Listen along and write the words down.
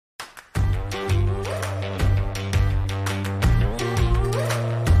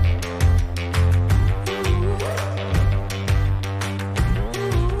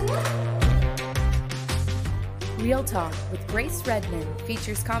Real Talk with Grace Redmond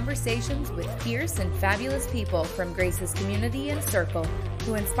features conversations with fierce and fabulous people from Grace's community and circle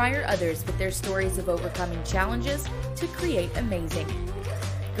who inspire others with their stories of overcoming challenges to create amazing.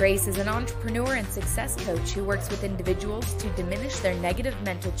 Grace is an entrepreneur and success coach who works with individuals to diminish their negative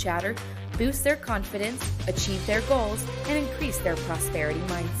mental chatter, boost their confidence, achieve their goals, and increase their prosperity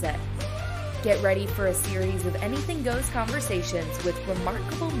mindset. Get ready for a series of anything goes conversations with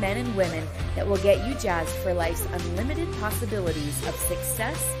remarkable men and women that will get you jazzed for life's unlimited possibilities of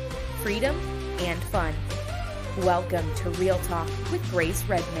success, freedom, and fun. Welcome to Real Talk with Grace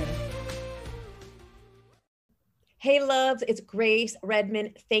Redmond. Hey loves, it's Grace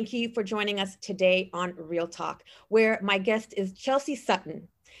Redmond. Thank you for joining us today on Real Talk, where my guest is Chelsea Sutton.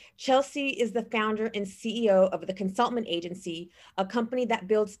 Chelsea is the founder and CEO of The Consultment Agency, a company that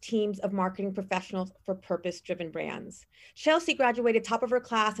builds teams of marketing professionals for purpose-driven brands. Chelsea graduated top of her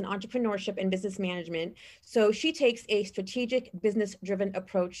class in entrepreneurship and business management, so she takes a strategic, business-driven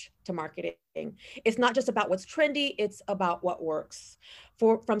approach to marketing. It's not just about what's trendy, it's about what works.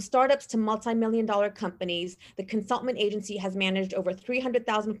 From startups to multi-million-dollar companies, the Consultment Agency has managed over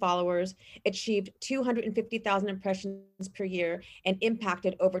 300,000 followers, achieved 250,000 impressions per year, and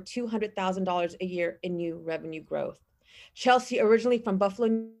impacted over $200,000 a year in new revenue growth. Chelsea, originally from Buffalo,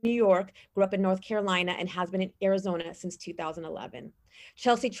 New York, grew up in North Carolina and has been in Arizona since 2011.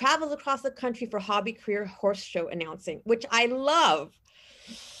 Chelsea travels across the country for hobby career horse show announcing, which I love.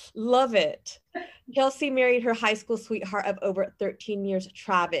 Love it. Chelsea married her high school sweetheart of over 13 years,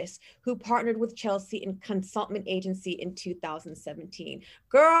 Travis, who partnered with Chelsea in Consultment Agency in 2017.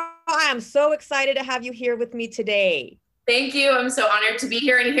 Girl, I am so excited to have you here with me today. Thank you. I'm so honored to be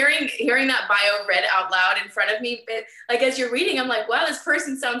here and hearing that bio read out loud in front of me. Like as you're reading, I'm like, wow, this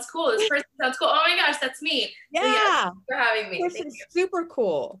person sounds cool. This person sounds cool. Oh my gosh, that's me. Yeah. So yes, thanks for having me. This is super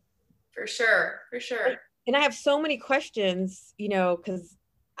cool. For sure. And I have so many questions, because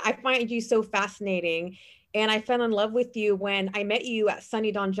I find you so fascinating. And I fell in love with you when I met you at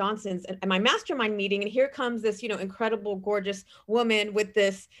Sunny Dawn Johnson's at my mastermind meeting. And here comes this, incredible, gorgeous woman with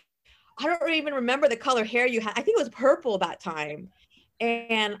this, I don't even remember the color hair you had. I think it was purple that time.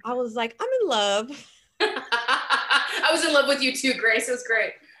 And I was like, I'm in love. I was in love with you too, Grace. It was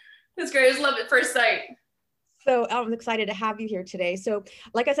great. It was love at first sight. So I'm excited to have you here today. So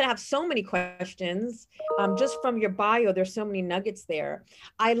like I said, I have so many questions. Just from your bio, there's so many nuggets there.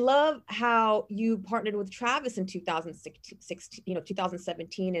 I love how you partnered with Travis in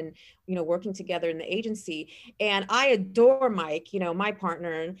 2017 and, working together in the agency. And I adore Mike, my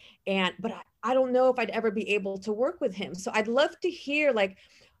partner, but I don't know if I'd ever be able to work with him. So I'd love to hear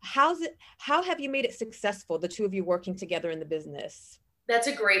how have you made it successful, the two of you working together in the business? That's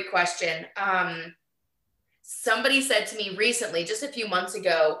a great question. Somebody said to me recently, just a few months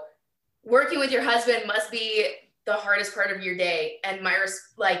ago, working with your husband must be the hardest part of your day. And my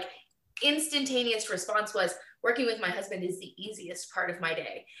instantaneous response was, working with my husband is the easiest part of my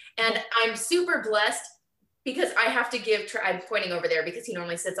day. And I'm super blessed because I have to give, I'm pointing over there because he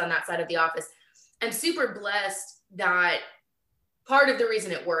normally sits on that side of the office. I'm super blessed that part of the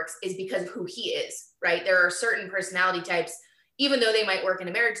reason it works is because of who he is, right? There are certain personality types, even though they might work in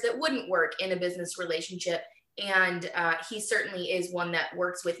a marriage, that wouldn't work in a business relationship. And he certainly is one that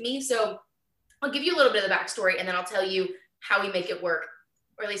works with me. So I'll give you a little bit of the backstory and then I'll tell you how we make it work,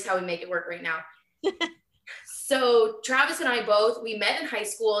 or at least how we make it work right now. So Travis and I we met in high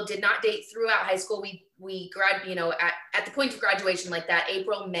school, did not date throughout high school. We at the point of graduation, like that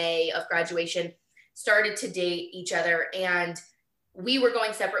April, May of graduation, started to date each other. And we were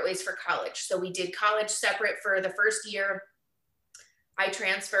going separate ways for college. So we did college separate for the first year. I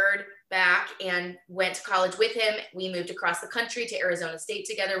transferred back and went to college with him. We moved across the country to Arizona State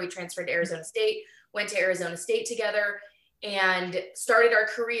together. We transferred to Arizona State, went to Arizona State together, and started our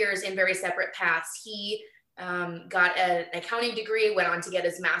careers in very separate paths. He got an accounting degree, went on to get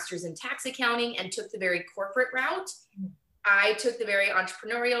his master's in tax accounting, and took the very corporate route. I took the very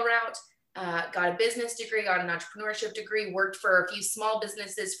entrepreneurial route, got a business degree, got an entrepreneurship degree, worked for a few small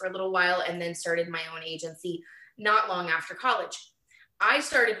businesses for a little while, and then started my own agency not long after college. I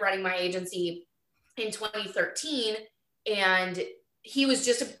started running my agency in 2013, and he was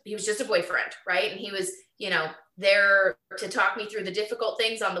just a boyfriend, right? And he was, there to talk me through the difficult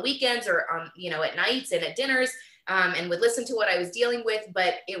things on the weekends or on, at nights and at dinners, and would listen to what I was dealing with.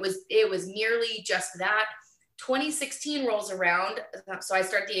 But it was merely just that. 2016 rolls around. So I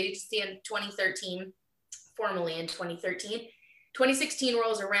started the agency in 2013, formally in 2013. 2016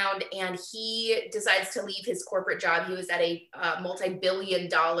 rolls around and he decides to leave his corporate job. He was at a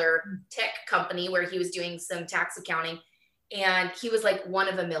multi-billion-dollar tech company where he was doing some tax accounting. And he was like one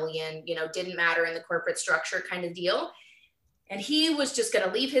of a million, you know, didn't matter in the corporate structure kind of deal. And he was just going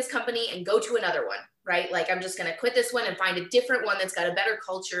to leave his company and go to another one, right? Like, I'm just going to quit this one and find a different one that's got a better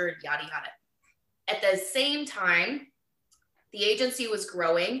culture, yada, yada. At the same time, the agency was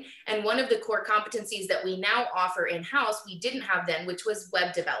growing. And one of the core competencies that we now offer in-house, we didn't have then, which was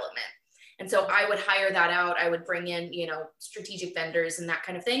web development. And so I would hire that out. I would bring in, you know, strategic vendors and that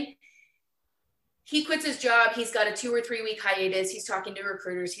kind of thing. He quits his job. He's got a 2 or 3 week hiatus. He's talking to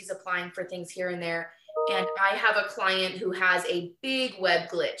recruiters. He's applying for things here and there. And I have a client who has a big web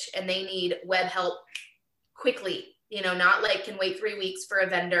glitch and they need web help quickly, you know, not like can wait 3 weeks for a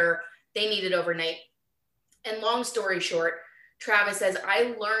vendor. They need it overnight. And long story short, Travis says,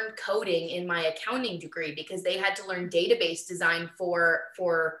 I learned coding in my accounting degree because they had to learn database design for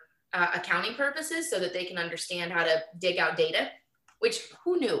accounting purposes so that they can understand how to dig out data, which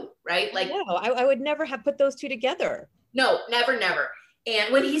who knew, right? Like, no, I would never have put those two together. No, never, never.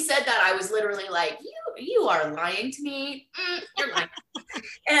 And when he said that, I was literally like, you are lying to me. You're lying.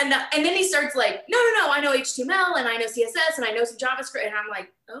 And then he starts like, no, I know HTML and I know CSS and I know some JavaScript. And I'm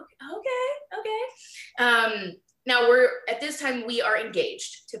like, okay. Now at this time we are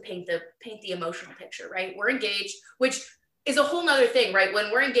engaged to paint the emotional picture, right? We're engaged, which is a whole nother thing, right?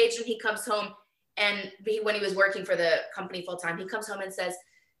 When we're engaged and he comes home and when he was working for the company full time, he comes home and says,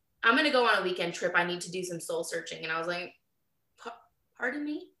 I'm going to go on a weekend trip. I need to do some soul searching. And I was like, pardon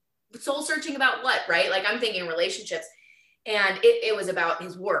me? Soul searching about what, right? Like, I'm thinking relationships. And it was about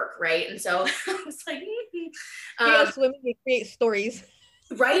his work, right? And so I was like, swimming, we create stories.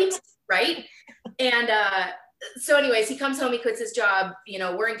 Right. And so anyways, he comes home, he quits his job, you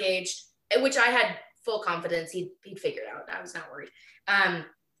know, we're engaged, which I had full confidence he'd figure it out. I was not worried.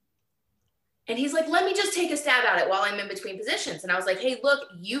 And he's like, let me just take a stab at it while I'm in between positions. And I was like, hey, look,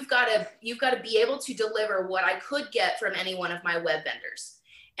 you've got to be able to deliver what I could get from any one of my web vendors.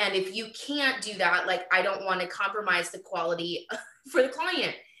 And if you can't do that, like, I don't want to compromise the quality for the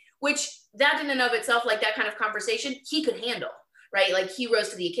client, which that in and of itself, like that kind of conversation, he could handle, right? Like, he rose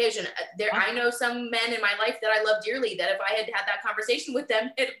to the occasion. I know some men in my life that I love dearly that if I had had that conversation with them,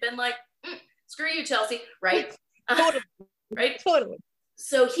 it'd been like, screw you, Chelsea, right? Totally. Right? Totally.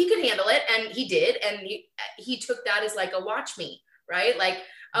 So he could handle it, and he did, and he took that as like a watch me, right? Like,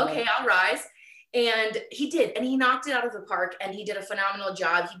 okay, I'll rise. And he did, and he knocked it out of the park, and he did a phenomenal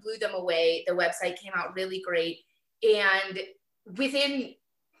job. He blew them away. The website came out really great. And within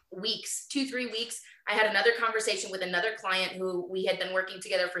weeks, 2-3 weeks, I had another conversation with another client who we had been working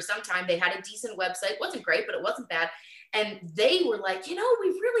together for some time. They had a decent website. Wasn't great, but it wasn't bad. And they were like, you know,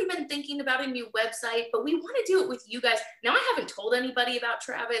 we've really been thinking about a new website, but we want to do it with you guys. Now, I haven't told anybody about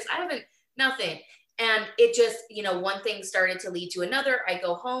Travis. Nothing. And it just, you know, one thing started to lead to another. I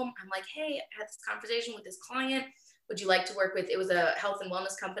go home. I'm like, hey, I had this conversation with this client. Would you like to work with, it was a health and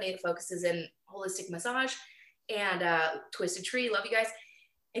wellness company that focuses in holistic massage and Twisted Tree. Love you guys.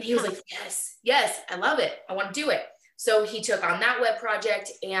 And he was like, yes, I love it. I want to do it. So he took on that web project.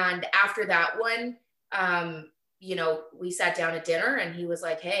 And after that one, you know, we sat down at dinner and he was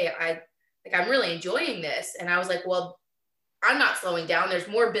like, hey, I'm really enjoying this. And I was like, well, I'm not slowing down. There's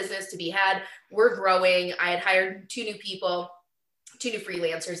more business to be had. We're growing. I had hired 2 new people, 2 new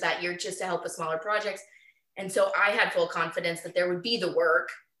freelancers that year just to help with smaller projects. And so I had full confidence that there would be the work,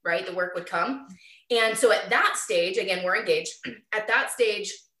 right? The work would come. And so at that stage, again, we're engaged. At that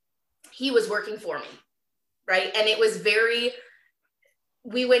stage, he was working for me, right? And it was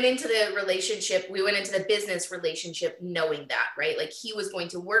we went into the business relationship knowing that, right? Like, he was going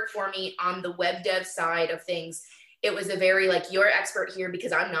to work for me on the web dev side of things. It was a very like, you're expert here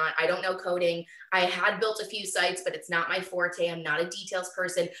because I don't know coding. I had built a few sites, but it's not my forte. I'm not a details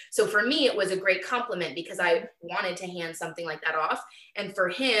person. So for me, it was a great compliment because I wanted to hand something like that off. And for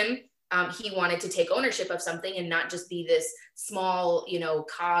him, he wanted to take ownership of something and not just be this small, you know,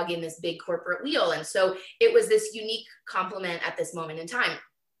 cog in this big corporate wheel. And so it was this unique compliment at this moment in time.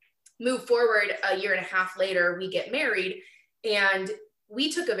 Move forward a year and a half later, we get married, and we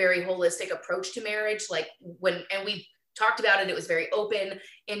took a very holistic approach to marriage. Like, and we talked about it, it was very open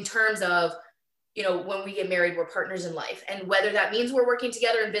in terms of, you know, when we get married, we're partners in life. And whether that means we're working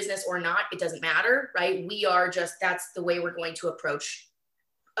together in business or not, it doesn't matter, right? We are just, that's the way we're going to approach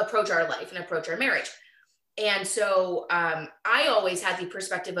our life and approach our marriage. And so I always had the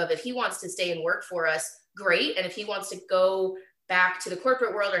perspective of, if he wants to stay and work for us, great. And if he wants to go back to the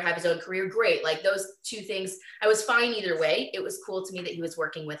corporate world or have his own career, great. Like, those 2 things, I was fine either way. It was cool to me that he was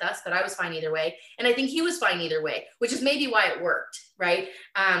working with us, but I was fine either way. And I think he was fine either way, which is maybe why it worked, right?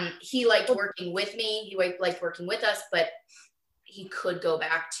 He liked working with me. He liked working with us, but he could go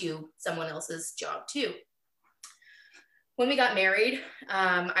back to someone else's job too. when we got married,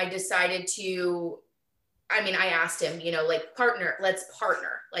 I decided to, I asked him, like, let's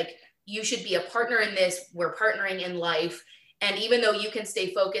partner. Like, you should be a partner in this. We're partnering in life. And even though you can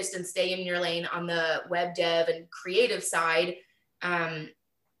stay focused and stay in your lane on the web dev and creative side,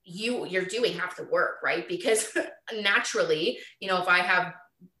 you're doing half the work, right? Because naturally, if I have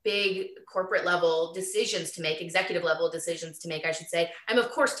big corporate level decisions to make, executive level decisions to make, I should say, I'm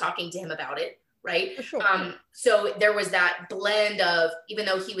of course talking to him about it, right? For sure. So there was that blend of, even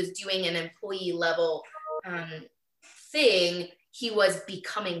though he was doing an employee level thing, he was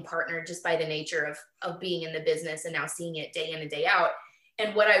becoming partner just by the nature of being in the business and now seeing it day in and day out.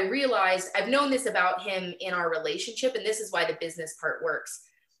 And what I realized, I've known this about him in our relationship, and this is why the business part works,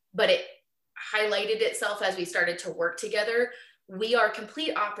 but it highlighted itself as we started to work together. We are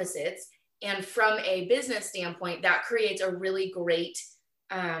complete opposites. And from a business standpoint, that creates a really great,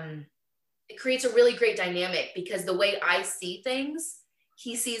 dynamic, because the way I see things,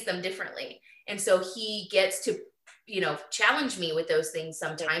 he sees them differently. And so he gets to, challenge me with those things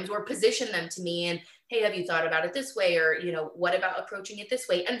sometimes, or position them to me and, hey, have you thought about it this way? Or, what about approaching it this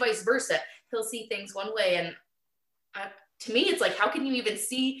way? And vice versa. He'll see things one way. And to me, it's like, how can you even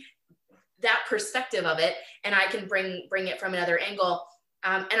see that perspective of it? And I can bring it from another angle.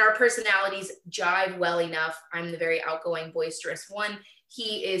 And our personalities jive well enough. I'm the very outgoing, boisterous one.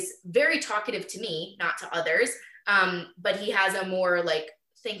 He is very talkative to me, not to others. But he has a more like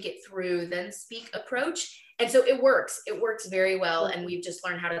think it through then speak approach. And so it works very well. And we've just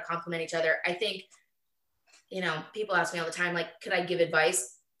learned how to complement each other. I think, people ask me all the time, like, could I give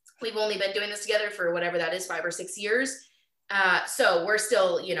advice? We've only been doing this together for whatever that is, 5 or 6 years. So we're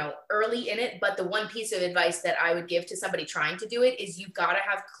still, early in it. But the one piece of advice that I would give to somebody trying to do it is you've got to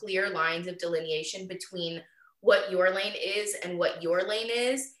have clear lines of delineation between what your lane is and what your lane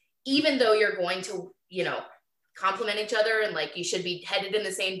is, even though you're going to, complement each other and like you should be headed in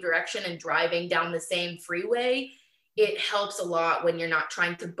the same direction and driving down the same freeway. It helps a lot when you're not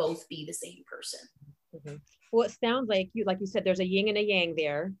trying to both be the same person. Mm-hmm. Well, it sounds like you said, there's a yin and a yang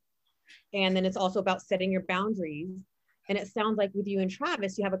there. And then it's also about setting your boundaries. And it sounds like with you and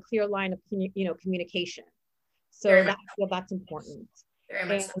Travis, you have a clear line of, communication. So that's important. Very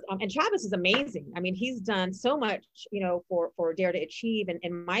much so. And Travis is amazing. I mean, he's done so much, for Dare to Achieve and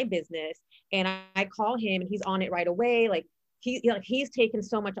in my business. And I call him and he's on it right away. Like he's taken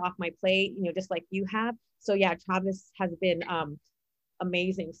so much off my plate, just like you have. So yeah, Travis has been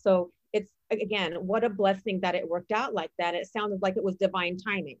amazing. So it's, again, what a blessing that it worked out like that. It sounded like it was divine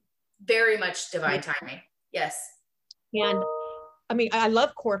timing. Very much divine timing. Yes. And I mean, I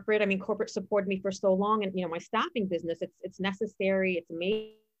love corporate. I mean, corporate supported me for so long, and my staffing business, it's necessary, it's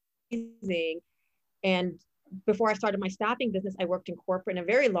amazing. And before I started my staffing business, I worked in corporate in a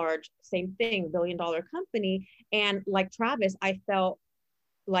very large, same thing, $1 billion company. And like Travis, I felt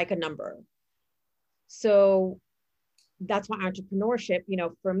like a number. So that's why entrepreneurship,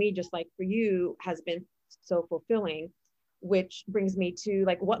 for me, just like for you, has been so fulfilling, which brings me to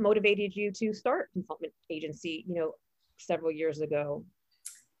like, what motivated you to start a consultant agency, several years ago?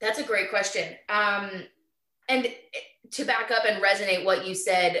 That's a great question. And to back up and resonate what you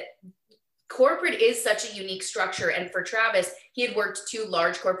said, corporate is such a unique structure. And for Travis, he had worked 2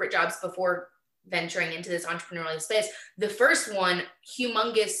 large corporate jobs before venturing into this entrepreneurial space. The first one,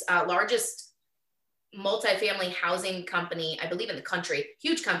 humongous, largest multifamily housing company, I believe in the country,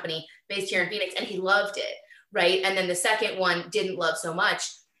 huge company based here in Phoenix, and he loved it, right? And then the second one didn't love so much.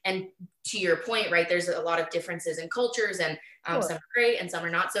 And to your point, right, there's a lot of differences in cultures, and Sure. Some are great and some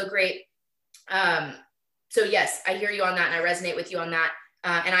are not so great. So yes, I hear you on that, and I resonate with you on that.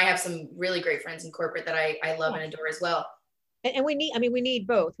 And I have some really great friends in corporate that I love and adore as well. And we need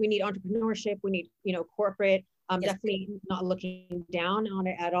both. We need entrepreneurship. We need, corporate. Yes. Definitely not looking down on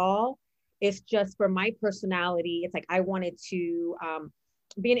it at all. It's just for my personality. It's like I wanted to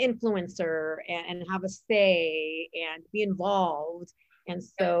be an influencer and have a say and be involved. And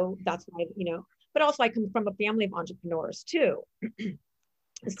so that's why, but also I come from a family of entrepreneurs too.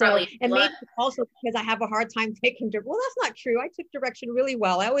 So, and maybe also because I have a hard time taking, well, that's not true. I took direction really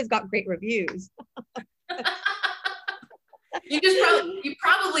well. I always got great reviews. You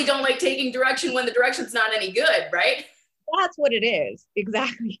probably don't like taking direction when the direction's not any good, right? That's what it is.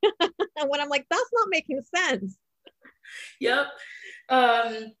 Exactly. And when I'm like, that's not making sense. Yep.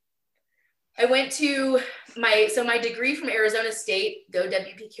 I went to my degree from Arizona State, go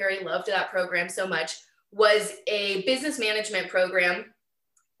WP Carey, loved that program so much, was a business management program.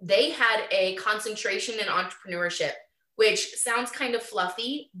 They had a concentration in entrepreneurship, which sounds kind of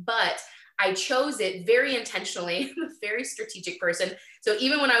fluffy, but I chose it very intentionally. I'm a very strategic person. So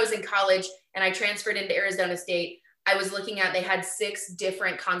even when I was in college and I transferred into Arizona State, I was looking at, they had 6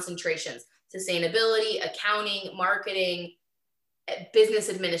 different concentrations: sustainability, accounting, marketing, business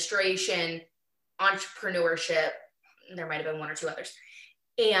administration, entrepreneurship. There might've been 1 or 2 others.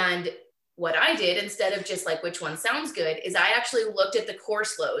 And what I did, instead of just like, which one sounds good, is I actually looked at the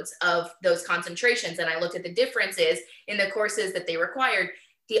course loads of those concentrations, and I looked at the differences in the courses that they required.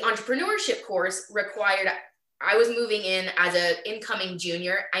 The entrepreneurship course required, I was moving in as an incoming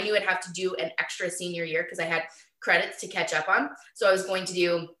junior. I knew I'd have to do an extra senior year because I had credits to catch up on. So I was going to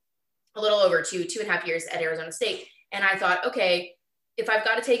do a little over 2.5 years at Arizona State. And I thought, okay, if I've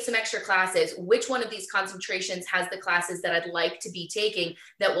got to take some extra classes, which one of these concentrations has the classes that I'd like to be taking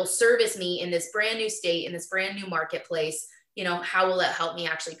that will service me in this brand new state, in this brand new marketplace? You know, how will it help me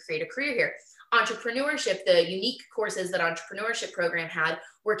actually create a career here? Entrepreneurship, the unique courses that entrepreneurship program had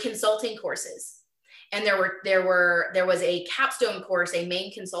were consulting courses. And there was a capstone course, a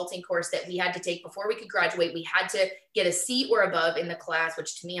main consulting course that we had to take before we could graduate. We had to get a C or above in the class,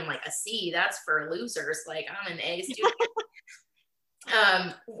 which to me, I'm like, a C, that's for losers. Like, I'm an A student.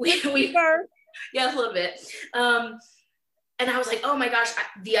 Yeah, a little bit. And I was like, oh my gosh,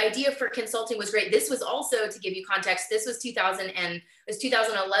 the idea for consulting was great. This was also, to give you context, this was 2011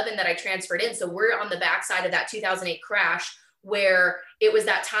 that I transferred in. So we're on the backside of that 2008 crash, where it was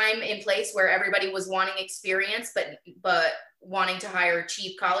that time in place where everybody was wanting experience, but wanting to hire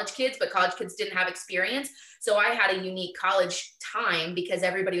cheap college kids, but college kids didn't have experience. So I had a unique college time because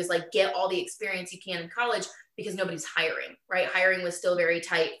everybody was like, get all the experience you can in college, because nobody's hiring, right? Hiring was still very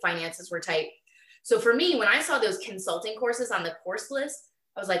tight. Finances were tight. So for me, when I saw those consulting courses on the course list,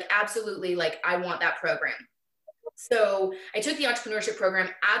 I was like, absolutely, like, I want that program. So I took the entrepreneurship program,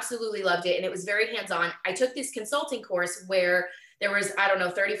 absolutely loved it. And it was very hands-on. I took this consulting course where there was,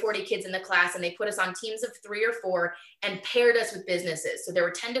 30, 40 kids in the class, and they put us on teams of 3 or 4 and paired us with businesses. So there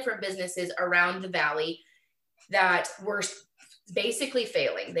were 10 different businesses around the valley that were basically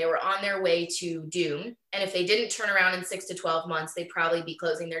failing. They were on their way to doom. And if they didn't turn around in 6 to 12 months, they'd probably be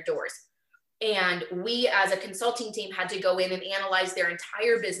closing their doors. And we, as a consulting team, had to go in and analyze their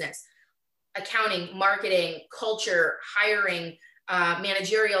entire business: accounting, marketing, culture, hiring,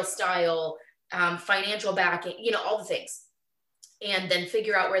 managerial style, financial backing, all the things. And then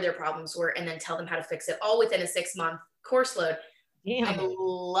figure out where their problems were, and then tell them how to fix it, all within a 6-month course load. Damn. I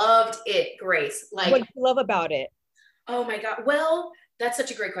loved it, Grace. Like, what do you love about it? Oh my God. Well, that's such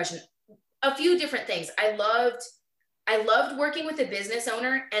a great question. A few different things. I loved working with a business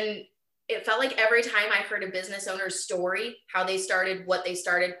owner, and it felt like every time I heard a business owner's story, how they started, what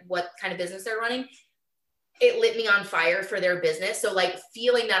kind of business they're running, it lit me on fire for their business. So like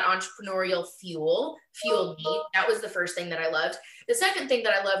feeling that entrepreneurial fueled me. That was the first thing that I loved. The second thing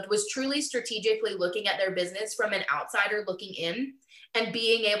that I loved was truly strategically looking at their business from an outsider looking in, and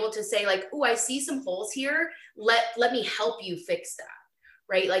being able to say like, oh, I see some holes here. Let me help you fix that,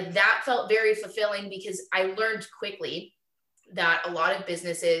 right? Like that felt very fulfilling, because I learned quickly that a lot of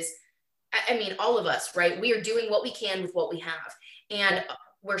businesses, I mean, all of us, right? We are doing what we can with what we have. And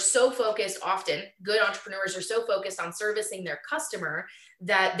we're so focused, often good entrepreneurs are so focused on servicing their customer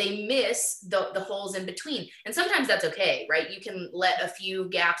that they miss the holes in between. And sometimes that's okay, right? You can let a few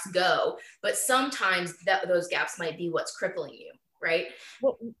gaps go, but sometimes those gaps might be what's crippling you, right?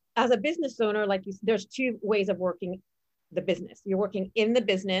 Well, as a business owner, like there's 2 ways of working the business. You're working in the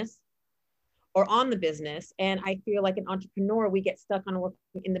business or on the business. And I feel like an entrepreneur, we get stuck on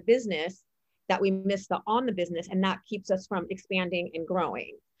working in the business, that we miss the on the business, and that keeps us from expanding and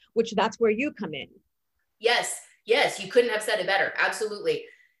growing, which that's where you come in. Yes, you couldn't have said it better. Absolutely.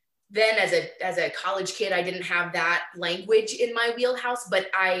 Then as a college kid, I didn't have that language in my wheelhouse, but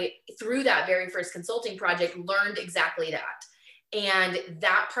I, through that very first consulting project, learned exactly that. And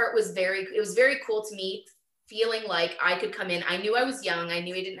that part was very cool to me, feeling like I could come in. I knew I was young. I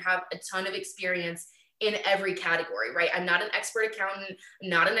knew I didn't have a ton of experience in every category, right? I'm not an expert accountant, I'm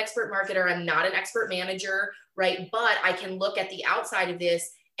not an expert marketer, I'm not an expert manager, right? But I can look at the outside of this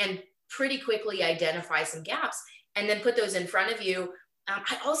and pretty quickly identify some gaps and then put those in front of you.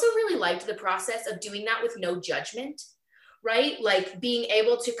 I also really liked the process of doing that with no judgment, right? Like being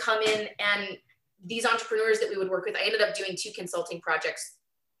able to come in, and these entrepreneurs that we would work with, I ended up doing 2 consulting projects.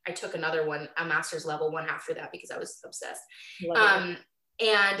 I took another one, a master's level one after that, because I was obsessed.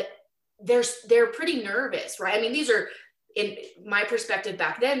 And they're pretty nervous, right? I mean, these are, in my perspective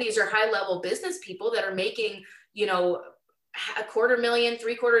back then, these are high level business people that are making, $250,000,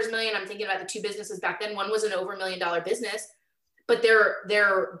 $750,000. I'm thinking about the 2 businesses back then. One was an over $1 million business, but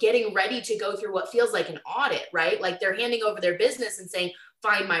they're getting ready to go through what feels like an audit, right? Like they're handing over their business and saying,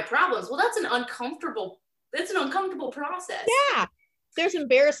 find my problems. Well, that's an uncomfortable process. Yeah. There's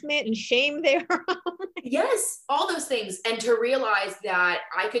embarrassment and shame there. Yes, all those things. And to realize that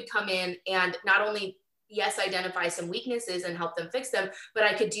I could come in and not only, yes, identify some weaknesses and help them fix them, but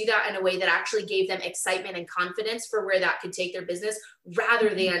I could do that in a way that actually gave them excitement and confidence for where that could take their business, rather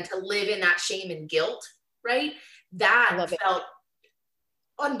than to live in that shame and guilt, right? That felt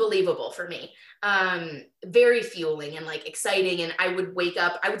unbelievable for me. Very fueling and like exciting. And I would wake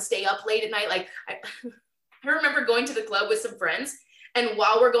up, I would stay up late at night. Like I remember going to the club with some friends, and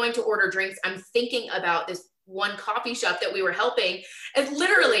while we're going to order drinks, I'm thinking about this one coffee shop that we were helping, and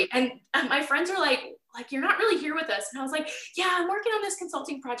literally, and my friends are like, you're not really here with us. And I was like, yeah, I'm working on this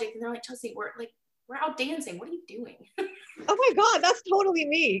consulting project. And they're like, Chelsea, we're out dancing. What are you doing? Oh my God, that's totally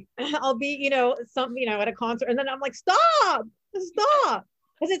me. I'll be, at a concert, and then I'm like, stop. Because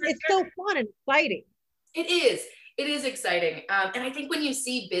it's so fun and exciting. It is exciting. And I think when you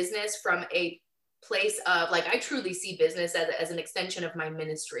see business from a place of like, I truly see business as an extension of my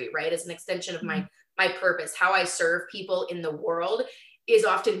ministry, right? As an extension of my purpose. How I serve people in the world is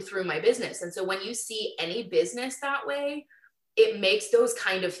often through my business. And so when you see any business that way, it makes those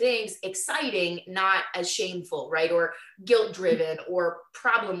kind of things exciting, not as shameful, right? Or guilt driven or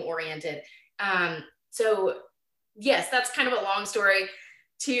problem oriented. So yes, that's kind of a long story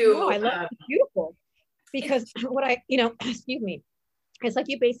to. No, I love it. It's beautiful. Because excuse me, it's like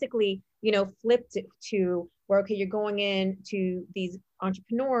you basically, flipped it to where, okay, you're going in to these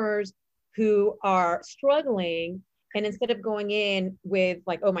entrepreneurs who are struggling. And instead of going in with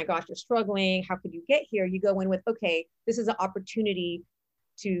like, oh my gosh, you're struggling, how could you get here? You go in with, okay, this is an opportunity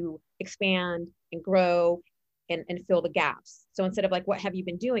to expand and grow and fill the gaps. So instead of like, what have you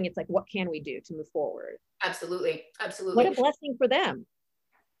been doing? It's like, what can we do to move forward? Absolutely. What a blessing for them.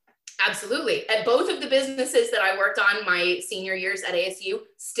 Absolutely. And both of the businesses that I worked on my senior years at ASU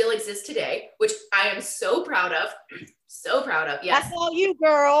still exist today, which I am so proud of. So proud of. Yes. That's all you,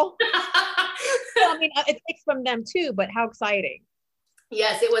 girl. I mean, it takes from them too, but how exciting.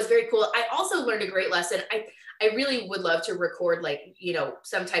 Yes, it was very cool. I also learned a great lesson. I really would love to record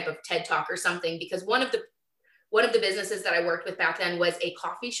some type of TED Talk or something, because one of the businesses that I worked with back then was a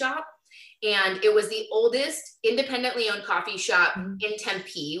coffee shop. And it was the oldest independently owned coffee shop in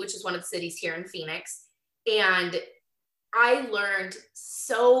Tempe, which is one of the cities here in Phoenix. And I learned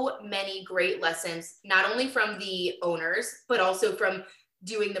so many great lessons, not only from the owners, but also from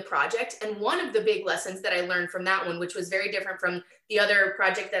doing the project. And one of the big lessons that I learned from that one, which was very different from the other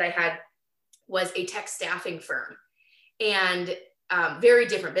project that I had, was a tech staffing firm. And very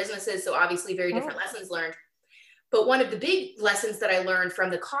different businesses. So obviously very different lessons learned. But one of the big lessons that I learned from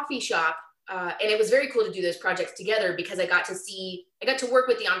the coffee shop, and it was very cool to do those projects together, because I got to work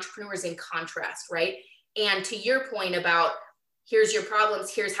with the entrepreneurs in contrast, right? And to your point about, here's your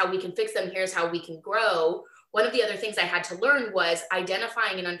problems, here's how we can fix them, here's how we can grow. One of the other things I had to learn was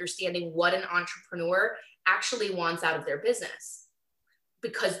identifying and understanding what an entrepreneur actually wants out of their business,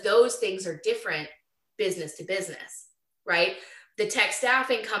 because those things are different business to business, right? The tech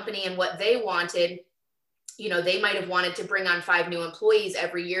staffing company and what they wanted, they might have wanted to bring on 5 new employees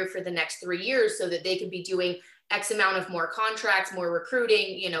every year for the next 3 years so that they could be doing X amount of more contracts, more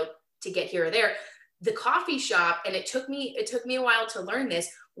recruiting, to get here or there. The coffee shop, and it took me a while to learn this.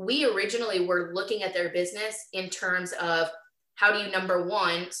 We originally were looking at their business in terms of, how do you, number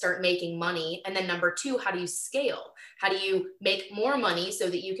one, start making money? And then number two, how do you scale? How do you make more money so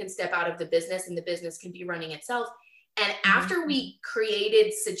that you can step out of the business and the business can be running itself? And after we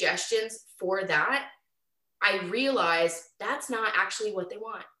created suggestions for that, I realized that's not actually what they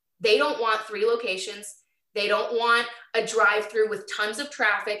want. They don't want 3 locations. They don't want a drive-through with tons of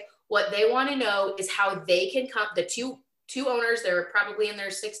traffic. What they want to know is how they can come, the two owners, they're probably in their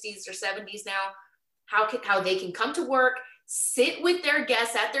 60s or 70s now, how they can come to work, sit with their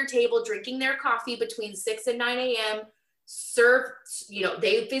guests at their table, drinking their coffee between 6 and 9 a.m., serve,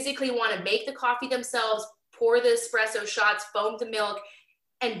 they physically want to make the coffee themselves, pour the espresso shots, foam the milk,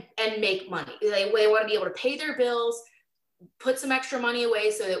 and make money. They want to be able to pay their bills, put some extra money away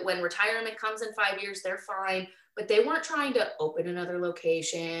so that when retirement comes in 5 years, they're fine. But they weren't trying to open another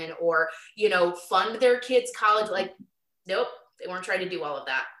location or, fund their kids' college. Like, nope, they weren't trying to do all of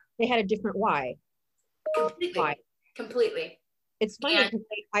that. They had a different why. Completely. It's funny because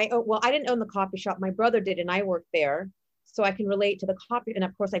I didn't own the coffee shop. My brother did, and I worked there. So I can relate to the coffee. And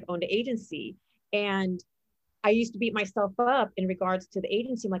of course, I've owned an agency. And I used to beat myself up in regards to the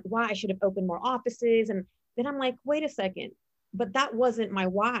agency. I'm like, why? I should have opened more offices. And then I'm like, wait a second, but that wasn't my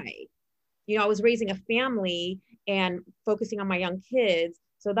why. I was raising a family and focusing on my young kids.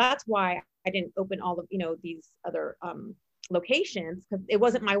 So that's why I didn't open all of, these other locations, because it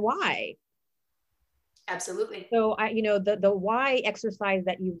wasn't my why. Absolutely. So the why exercise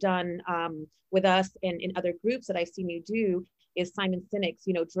that you've done with us and in other groups that I've seen you do is Simon Sinek's,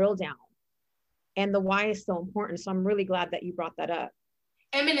 drill down. And the why is so important. So I'm really glad that you brought that up.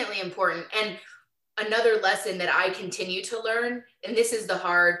 Eminently important. And another lesson that I continue to learn, and this is the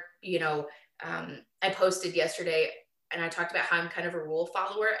hard, I posted yesterday and I talked about how I'm kind of a rule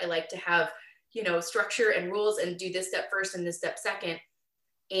follower. I like to have, structure and rules and do this step first and this step second.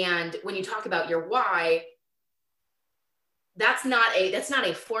 And when you talk about your why, that's not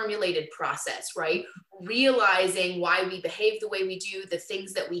a formulated process, right? Realizing why we behave the way we do, the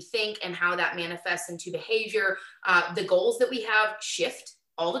things that we think and how that manifests into behavior, the goals that we have shift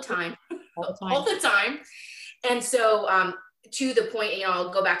all the time. All the time. And so to the point,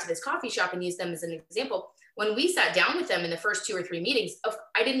 I'll go back to this coffee shop and use them as an example. When we sat down with them in the first 2 or 3 meetings,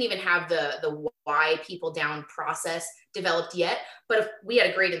 I didn't even have the why people down process developed yet, but we had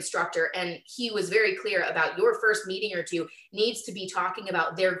a great instructor and he was very clear about your first meeting or two needs to be talking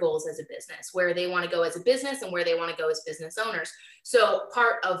about their goals as a business, where they want to go as a business and where they want to go as business owners. So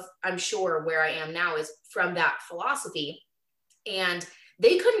part of, I'm sure, where I am now is from that philosophy. And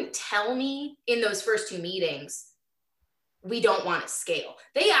they couldn't tell me in those first 2 meetings, we don't want to scale.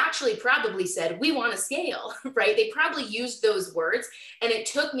 They actually probably said, we want to scale, right? They probably used those words. And it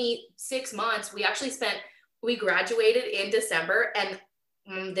took me 6 months. We graduated in December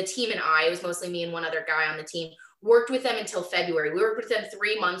and the team and it was mostly me and one other guy on the team, worked with them until February. We worked with them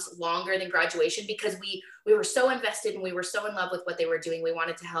 3 months longer than graduation because we were so invested and we were so in love with what they were doing. We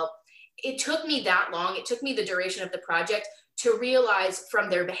wanted to help. It took me that long. It took me the duration of the project to realize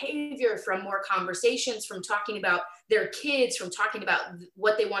from their behavior, from more conversations, from talking about their kids, from talking about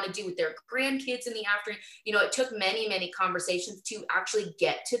what they want to do with their grandkids in the afternoon. It took many, many conversations to actually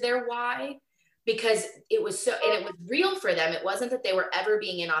get to their why, because it was real for them. It wasn't that they were ever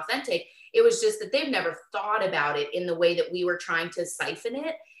being inauthentic. It was just that they've never thought about it in the way that we were trying to siphon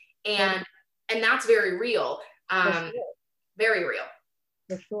it. And that's very real. Very real.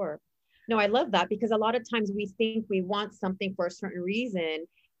 For sure. No, I love that, because a lot of times we think we want something for a certain reason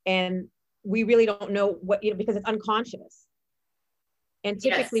and we really don't know what, because it's unconscious. And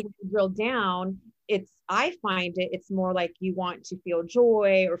typically when you drill down, I find it's more like you want to feel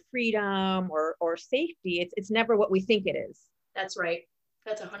joy or freedom or safety. It's never what we think it is. That's right.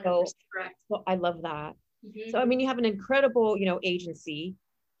 That's 100% correct. So I love that. Mm-hmm. So, you have an incredible, agency,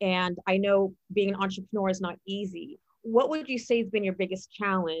 and I know being an entrepreneur is not easy. What would you say has been your biggest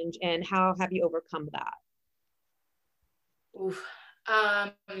challenge and how have you overcome that? Oof.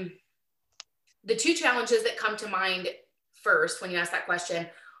 The 2 challenges that come to mind first when you ask that question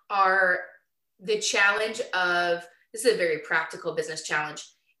are the challenge of, this is a very practical business challenge.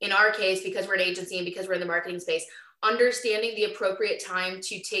 In our case, because we're an agency and because we're in the marketing space, understanding the appropriate time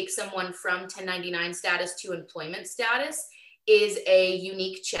to take someone from 1099 status to employment status is a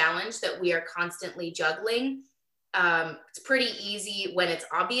unique challenge that we are constantly juggling. It's pretty easy when it's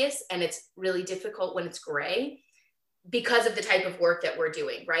obvious and it's really difficult when it's gray because of the type of work that we're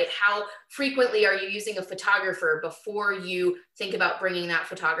doing, right? How frequently are you using a photographer before you think about bringing that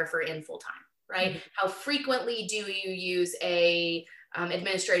photographer in full time, right? Mm-hmm. How frequently do you use a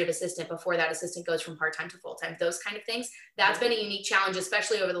administrative assistant before that assistant goes from part-time to full-time? Those kind of things. That's been a unique challenge,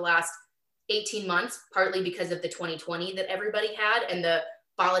 especially over the last 18 months, partly because of the 2020 that everybody had and the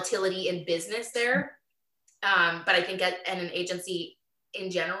volatility in business there. But I think at an agency in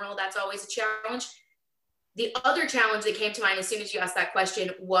general, that's always a challenge. The other challenge that came to mind as soon as you asked that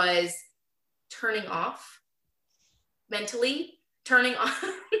question was turning off mentally, turning off,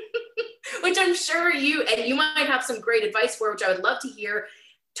 which I'm sure you might have some great advice for, which I would love to hear.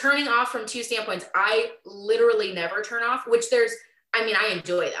 Turning off from 2 standpoints. I literally never turn off, which I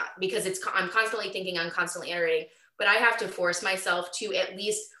enjoy that because I'm constantly thinking, I'm constantly iterating, but I have to force myself to at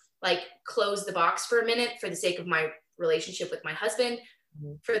least close the box for a minute for the sake of my relationship with my husband,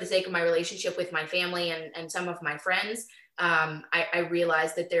 mm-hmm. for the sake of my relationship with my family and some of my friends. I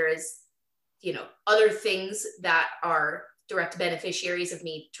realize that there is, other things that are direct beneficiaries of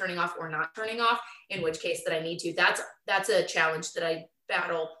me turning off or not turning off, in which case that I need to. That's a challenge that I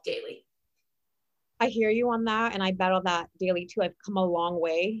battle daily. I hear you on that. And I battle that daily too. I've come a long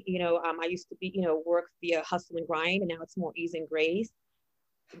way. I used to be, work via hustle and grind, and now it's more ease and grace.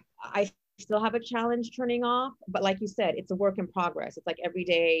 I still have a challenge turning off, but like you said, it's a work in progress. It's like every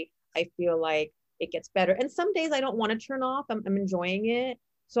day I feel like it gets better. And some days I don't want to turn off. I'm enjoying it.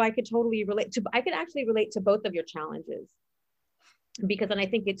 So I could actually relate to both of your challenges, because then I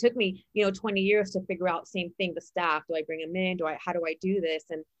think it took me, 20 years to figure out same thing, the staff. Do I bring them in? How do I do this?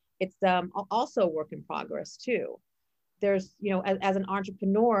 And it's also a work in progress too. there's, you know, as an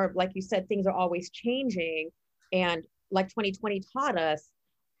entrepreneur, like you said, things are always changing. And like 2020 taught us,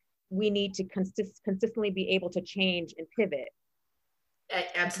 we need to consistently be able to change and pivot.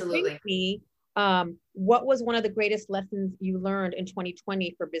 Absolutely. Me, what was one of the greatest lessons you learned in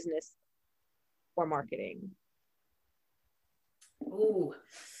 2020 for business or marketing? Ooh.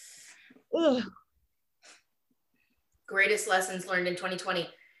 Ugh. Greatest lessons learned in 2020.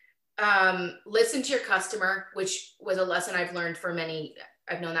 Listen to your customer, which was a lesson I've learned for many.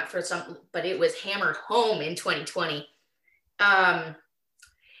 I've known that for some, but it was hammered home in 2020. Let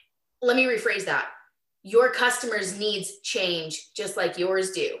me rephrase that. Your customers' needs change just like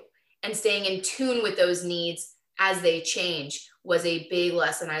yours do. And staying in tune with those needs as they change was a big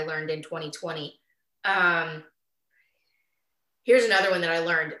lesson I learned in 2020. Here's another one that I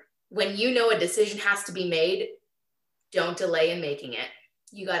learned. When you know a decision has to be made, don't delay in making it.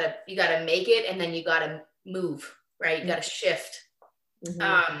 You gotta make it, and then you gotta move, right? You gotta shift.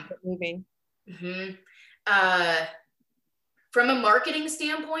 Moving. From a marketing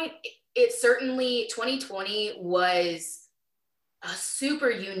standpoint, it certainly 2020 was a super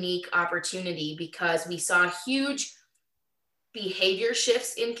unique opportunity because we saw huge behavior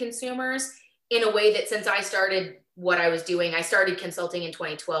shifts in consumers in a way that since I started what I was doing, I started consulting in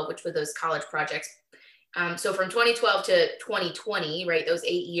 2012, which were those college projects. So from 2012 to 2020, right, those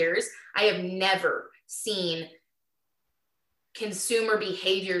 8 years, I have never seen consumer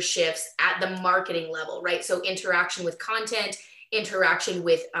behavior shifts at the marketing level, right? So interaction with content, interaction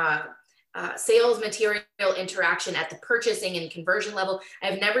with sales material, interaction at the purchasing and conversion level.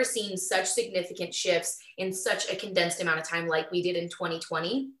 I've never seen such significant shifts in such a condensed amount of time like we did in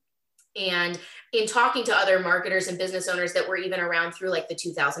 2020. And in talking to other marketers and business owners that were even around through like the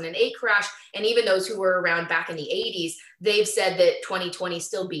 2008 crash, and even those who were around back in the 80s, they've said that 2020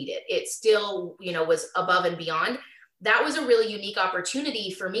 still beat it. It still, you know, was above and beyond. That was a really unique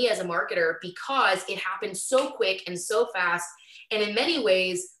opportunity for me as a marketer because it happened so quick and so fast. And in many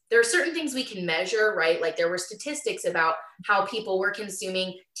ways, there are certain things we can measure, right? Like there were statistics about how people were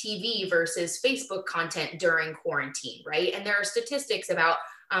consuming TV versus Facebook content during quarantine, right? And there are statistics about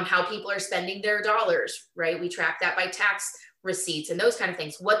how people are spending their dollars, right? We track that by tax receipts and those kind of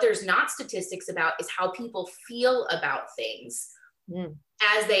things. What there's not statistics about is how people feel about things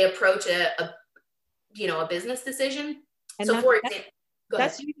as they approach a business decision. And so for example,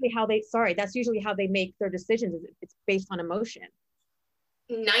 that's usually how they make their decisions. It's based on emotion.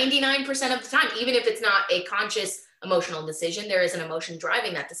 99% of the time, even if it's not a conscious emotional decision, there is an emotion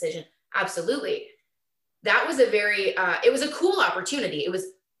driving that decision. Absolutely. That was it was a cool opportunity. It was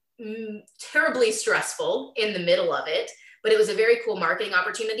terribly stressful in the middle of it, but it was a very cool marketing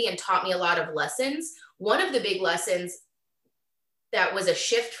opportunity and taught me a lot of lessons. One of the big lessons that was a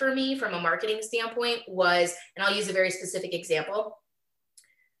shift for me from a marketing standpoint was, and I'll use a very specific example.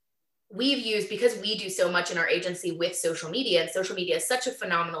 We've used, because we do so much in our agency with social media, and social media is such a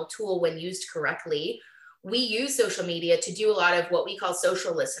phenomenal tool when used correctly, we use social media to do a lot of what we call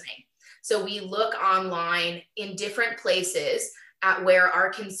social listening. So we look online in different places at where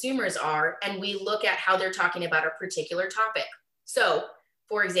our consumers are, and we look at how they're talking about a particular topic. So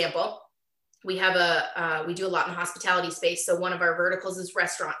for example, we do a lot in the hospitality space. So one of our verticals is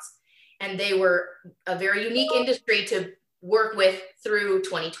restaurants, and they were a very unique industry to work with through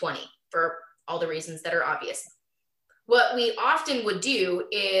 2020 for all the reasons that are obvious. What we often would do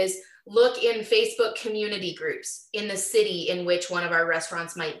is look in Facebook community groups in the city in which one of our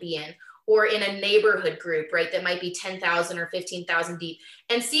restaurants might be in, or in a neighborhood group, right, that might be 10,000 or 15,000 deep,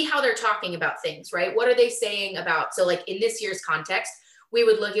 and see how they're talking about things, right? What are they saying about, so like in this year's context, we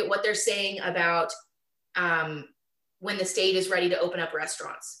would look at what they're saying about when the state is ready to open up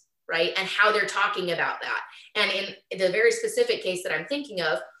restaurants, right? And how they're talking about that. And in the very specific case that I'm thinking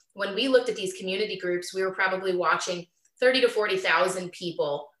of, when we looked at these community groups, we were probably watching 30 to 40,000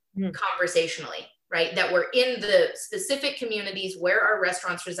 people conversationally, right? That were in the specific communities where our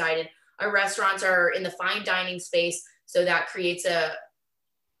restaurants resided. Our restaurants are in the fine dining space. So that creates a,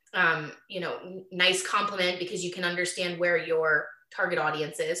 nice complement because you can understand where your target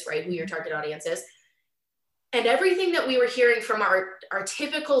audience is, right? Who your target audience is. And everything that we were hearing from our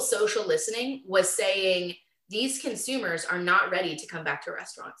typical social listening was saying, these consumers are not ready to come back to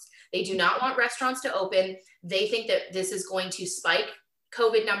restaurants. They do not want restaurants to open. They think that this is going to spike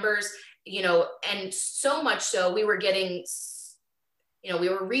COVID numbers, and so much so we were getting, we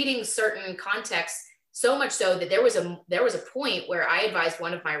were reading certain contexts, so much so that there was a point where I advised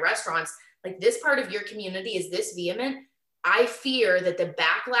one of my restaurants, like, this part of your community is this vehement. I fear that the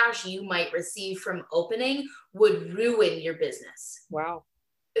backlash you might receive from opening would ruin your business. Wow.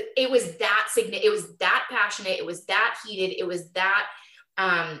 it was that significant. It was that passionate. It was that heated. It was that,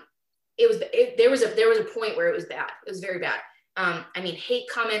 there was a point where it was bad. It was very bad. I mean, hate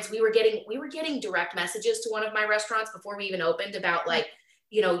comments. We were getting direct messages to one of my restaurants before we even opened about like,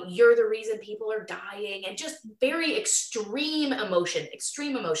 you know, you're the reason people are dying, and just very extreme emotion.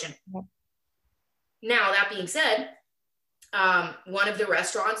 Yep. Now, that being said, one of the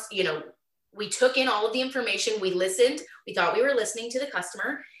restaurants, you know, we took in all of the information, we listened, we thought we were listening to the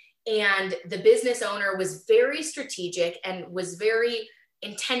customer, and the business owner was very strategic and was very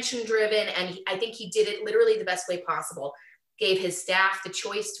intention driven. And I think he did it literally the best way possible. Gave his staff the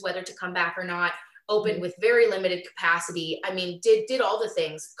choice to whether to come back or not, opened with very limited capacity. I mean, did all the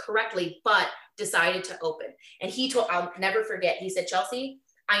things correctly, but decided to open. And I'll never forget, he said, Chelsea,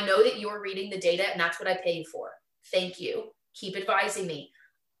 I know that you're reading the data and that's what I pay you for. Thank you. Keep advising me.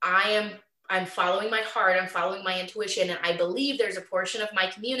 I'm following my heart. I'm following my intuition. And I believe there's a portion of my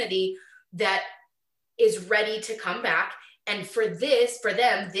community that is ready to come back. And for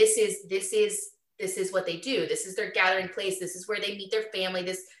them, this is what they do. This is their gathering place. This is where they meet their family.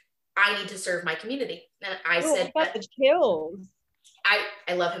 I need to serve my community. And I said, I got the chills.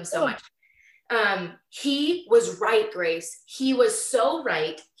 I love him so much. He was right, Grace. He was so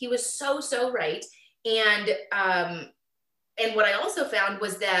right. He was so right. And what I also found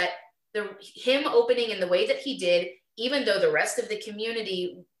was that him opening in the way that he did, even though the rest of the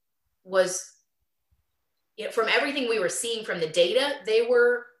community was, you know, from everything we were seeing from the data, they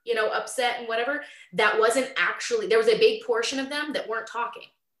were, you know, upset and whatever, that wasn't actually, there was a big portion of them that weren't talking,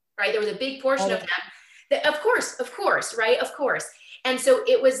 right? There was a big portion of them that, of course, right? Of course. And so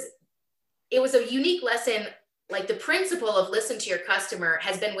it was a unique lesson. Like, the principle of listen to your customer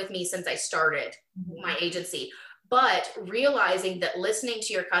has been with me since I started my agency. But realizing that listening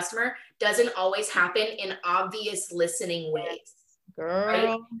to your customer doesn't always happen in obvious listening ways. Girl.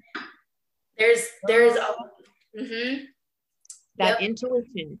 Right? That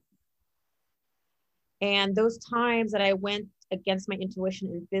intuition. And those times that I went against my intuition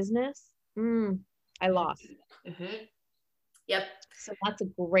in business, I lost. Yep. So that's a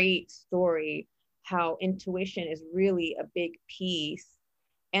great story, how intuition is really a big piece.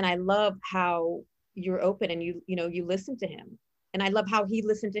 And I love how you're open and you you listen to him. And I love how he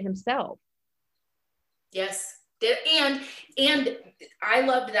listened to himself. Yes. And I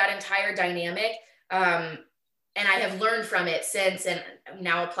loved that entire dynamic. And I have learned from it since, and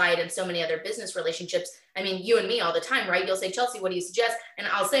now apply it in so many other business relationships. I mean, you and me all the time, right? You'll say, Chelsea, what do you suggest? And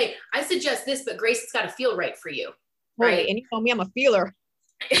I'll say, I suggest this, but Grace, it's got to feel right for you. Right. And you know me, I'm a feeler.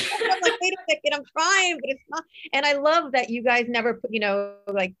 I'm like, wait a second, I'm trying, but it's not. And I love that you guys never,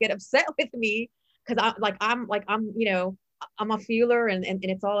 like get upset with me, because I'm a feeler, and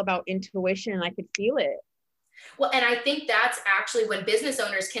it's all about intuition, and I could feel it. Well, and I think that's actually when business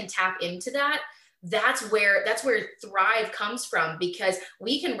owners can tap into that. That's where Thrive comes from, because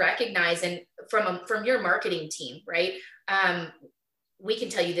we can recognize, and from your marketing team, right? We can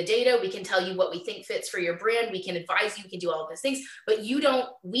tell you the data, we can tell you what we think fits for your brand, we can advise you, we can do all of those things, but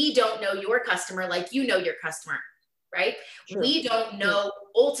we don't know your customer like you know your customer, right? Sure. We don't know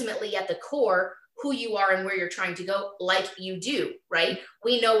ultimately at the core who you are and where you're trying to go like you do, right?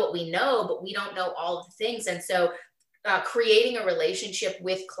 We know what we know, but we don't know all of the things. And so creating a relationship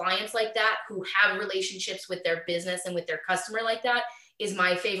with clients like that, who have relationships with their business and with their customer like that, is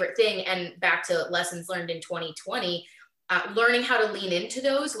my favorite thing. And back to lessons learned in 2020, learning how to lean into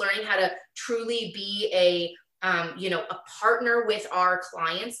those, learning how to truly be a partner with our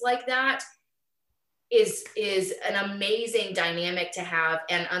clients like that is an amazing dynamic to have.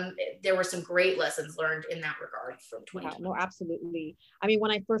 And there were some great lessons learned in that regard from 2020. Yeah, no, absolutely. I mean,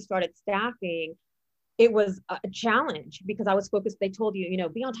 when I first started staffing, it was a challenge, because I was focused. They told you,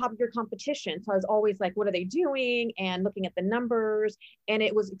 be on top of your competition. So I was always like, what are they doing? And looking at the numbers. And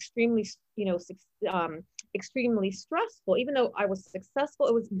it was extremely, extremely stressful. Even though I was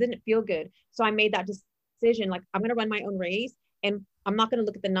successful, didn't feel good. So I made that decision, like, I'm going to run my own race, and I'm not going to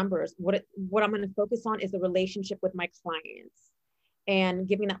look at the numbers. What I'm going to focus on is the relationship with my clients, and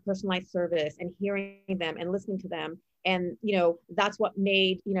giving that personalized service, and hearing them and listening to them. And, that's what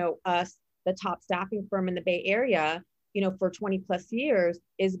made, us the top staffing firm in the Bay Area, for 20 plus years,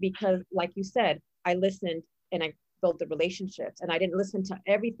 is because, like you said, I listened and I built the relationships, and I didn't listen to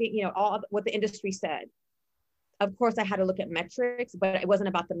everything, all what the industry said. Of course, I had to look at metrics, but it wasn't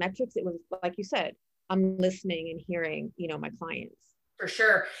about the metrics. It was, like you said, I'm listening and hearing, my clients. For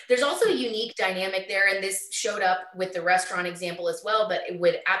sure. There's also a unique dynamic there, and this showed up with the restaurant example as well, but it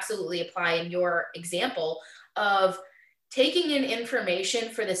would absolutely apply in your example of taking in information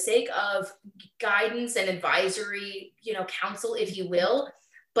for the sake of guidance and advisory, counsel, if you will,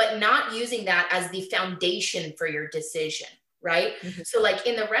 but not using that as the foundation for your decision, right? Mm-hmm. So like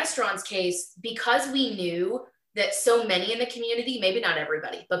in the restaurants case, because we knew that so many in the community, maybe not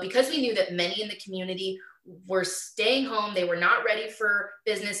everybody, but because we knew that many in the community were staying home, they were not ready for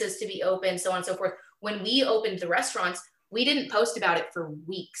businesses to be open, so on and so forth. When we opened the restaurants, we didn't post about it for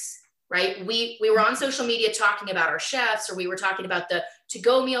weeks, right? We were on social media talking about our chefs, or we were talking about the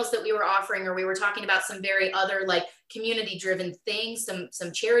to-go meals that we were offering, or we were talking about some very other like community-driven things,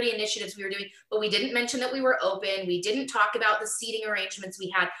 some charity initiatives we were doing, but we didn't mention that we were open. We didn't talk about the seating arrangements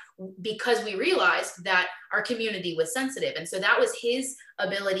we had, because we realized that our community was sensitive. And so that was his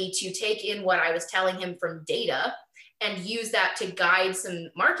ability to take in what I was telling him from data and use that to guide some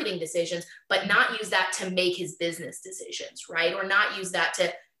marketing decisions, but not use that to make his business decisions, right? Or not use that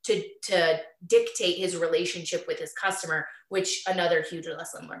to dictate his relationship with his customer, which another huge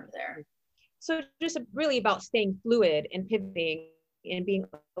lesson learned there. So just really about staying fluid and pivoting and being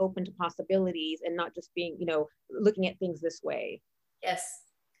open to possibilities and not just being, looking at things this way. Yes.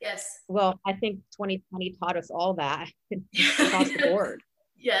 Yes. Well, I think 2020 taught us all that across the board.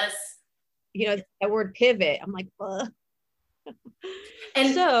 Yes. That word pivot, I'm like, ugh.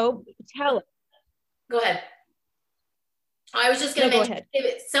 And so tell us. Go ahead. I was just going to mention, go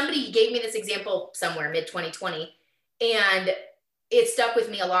ahead. Somebody gave me this example somewhere mid 2020, and it stuck with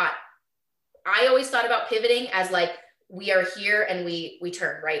me a lot. I always thought about pivoting as like, we are here and we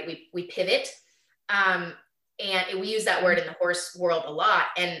turn, right? We pivot. And we use that word in the horse world a lot.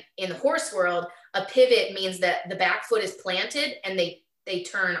 And in the horse world, a pivot means that the back foot is planted and they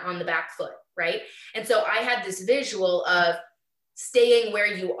turn on the back foot, right? And so I had this visual of staying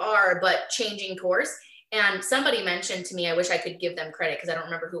where you are, but changing course. And somebody mentioned to me, I wish I could give them credit because I don't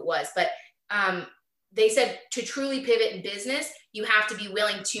remember who it was, but they said to truly pivot in business, you have to be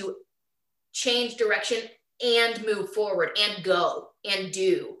willing to change direction and move forward and go and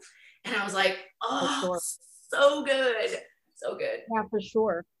do. And I was like, oh, so good. So good. Yeah, for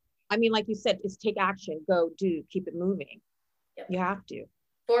sure. I mean, like you said, it's take action, go, do, keep it moving. Yep. You have to.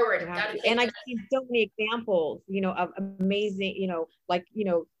 Forward. And I've seen so many examples, of amazing,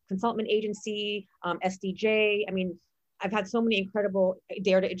 consultant agency, SDJ. I mean, I've had so many incredible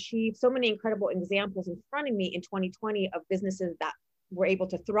Dare to Achieve, so many incredible examples in front of me in 2020 of businesses that were able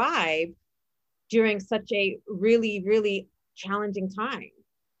to thrive during such a really, really challenging time.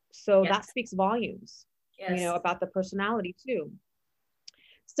 So that speaks volumes, about the personality too.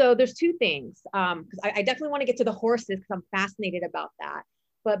 So there's two things, because I definitely want to get to the horses because I'm fascinated about that.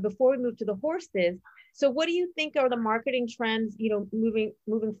 But before we move to the horses, so what do you think are the marketing trends,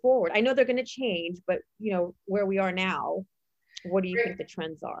 moving forward? I know they're going to change, but where we are now, what do you think the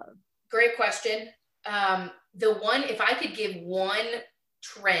trends are? Great question. The one, if I could give one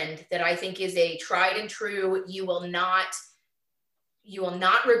trend that I think is a tried and true, you will not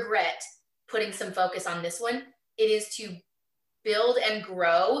regret putting some focus on this one. It is to build and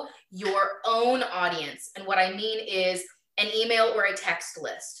grow your own audience. And what I mean is an email or a text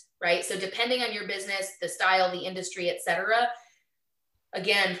list, right? So depending on your business, the style, the industry, et cetera.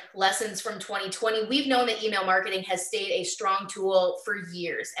 Again, lessons from 2020, we've known that email marketing has stayed a strong tool for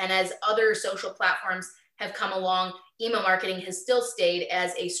years. And as other social platforms have come along, email marketing has still stayed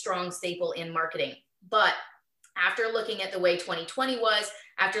as a strong staple in marketing. But after looking at the way 2020 was,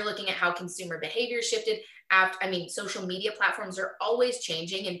 after looking at how consumer behavior shifted, social media platforms are always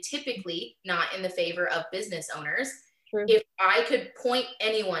changing and typically not in the favor of business owners. True. If I could point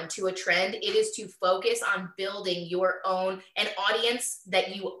anyone to a trend, it is to focus on building an audience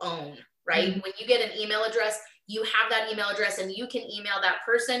that you own, right? Mm-hmm. When you get an email address, you have that email address and you can email that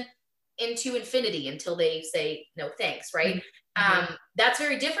person into infinity until they say no thanks, right? Mm-hmm. That's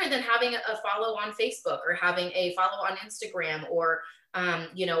very different than having a follow on Facebook or having a follow on Instagram or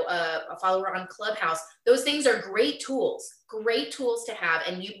a follower on Clubhouse. Those things are great tools to have,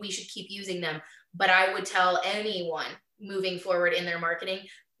 and we should keep using them. But I would tell anyone moving forward in their marketing,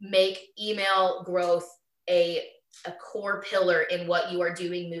 make email growth a core pillar in what you are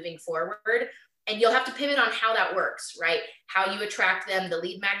doing moving forward. And you'll have to pivot on how that works, right? How you attract them, the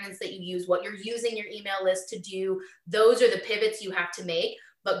lead magnets that you use, what you're using your email list to do. Those are the pivots you have to make,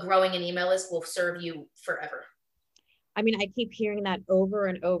 but growing an email list will serve you forever. I mean, I keep hearing that over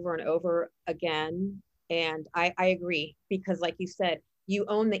and over and over again. And I agree, because like you said, you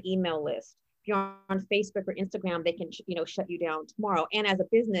own the email list. If you're on Facebook or Instagram, they can, shut you down tomorrow. And as a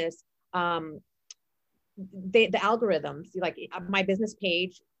business, the algorithms, like my business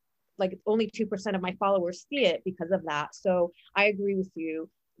page, like only 2% of my followers see it because of that. So I agree with you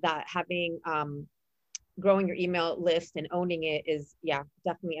that having, growing your email list and owning it is,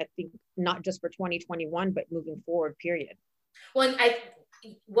 definitely, I think, not just for 2021, but moving forward, period. Well,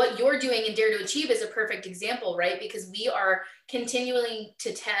 what you're doing in Dare to Achieve is a perfect example, right? Because we are continuing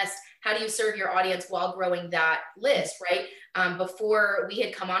to test how do you serve your audience while growing that list, right? Before we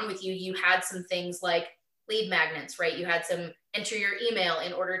had come on with you, you had some things like lead magnets, right? You had some enter your email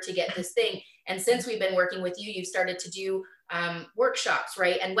in order to get this thing. And since we've been working with you, you've started to do workshops,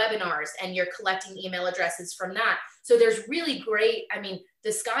 right? And webinars, and you're collecting email addresses from that. So there's really great, I mean,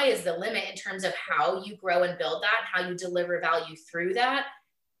 the sky is the limit in terms of how you grow and build that, how you deliver value through that.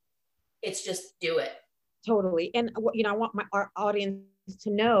 It's just do it. Totally. And, you know, I want our audience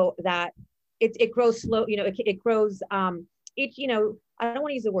to know that it grows slow, you know, it grows, you know, I don't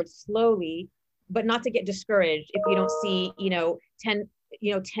want to use the word slowly, but not to get discouraged if you don't see,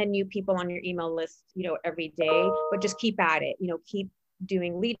 10 new people on your email list, every day, but just keep at it, keep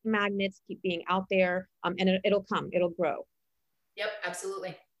doing lead magnets, keep being out there, and it'll come, it'll grow. Yep,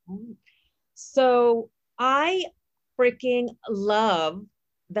 absolutely. So I freaking love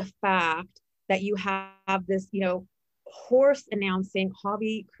the fact that you have this, horse announcing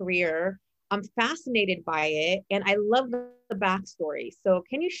hobby career. I'm fascinated by it, and I love the backstory. So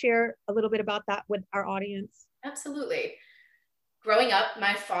can you share a little bit about that with our audience? Absolutely. Growing up,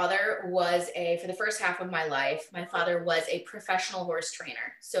 my father was for the first half of my life, my father was a professional horse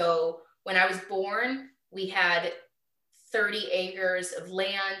trainer. So when I was born, we had 30 acres of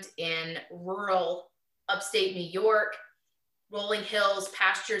land in rural upstate New York, rolling hills,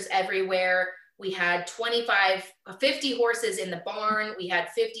 pastures everywhere. We had 50 horses in the barn. We had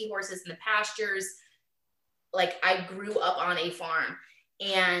 50 horses in the pastures. Like, I grew up on a farm,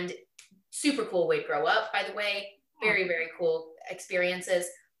 and super cool way to grow up, by the way. Very, very cool experiences.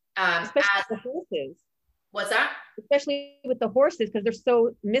 Especially with the horses. What's that? Especially with the horses, because they're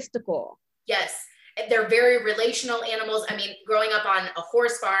so mystical. Yes. They're very relational animals. I mean, growing up on a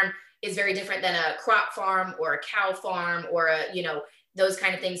horse farm is very different than a crop farm or a cow farm or those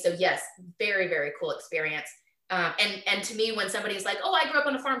kind of things. So yes, very, very cool experience. And to me, when somebody's like, oh, I grew up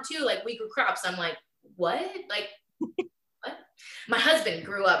on a farm too, like we grew crops, I'm like, what? Like, what? My husband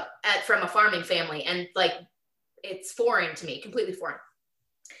grew up from a farming family, and like, it's foreign to me, completely foreign.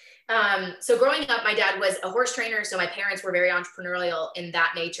 So growing up, my dad was a horse trainer. So my parents were very entrepreneurial in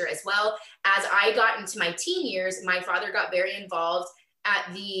that nature as well. As I got into my teen years, my father got very involved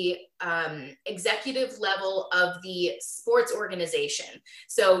at the executive level of the sports organization.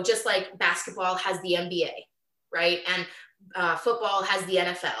 So just like basketball has the NBA, right? And football has the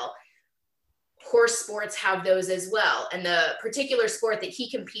NFL. Horse sports have those as well. And the particular sport that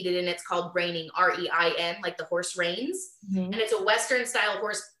he competed in, it's called reining, R-E-I-N, like the horse reins. Mm-hmm. And it's a Western style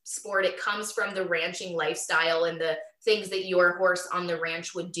horse sport. It comes from the ranching lifestyle and the things that your horse on the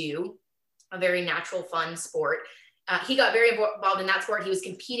ranch would do. A very natural, fun sport. He got very involved in that sport. He was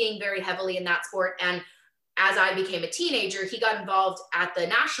competing very heavily in that sport. And as I became a teenager, he got involved at the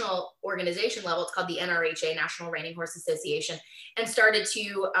national organization level. It's called the NRHA, National Reining Horse Association, and started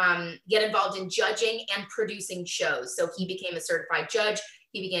to get involved in judging and producing shows. So he became a certified judge.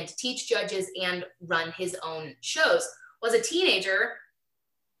 He began to teach judges and run his own shows. Well, as a teenager,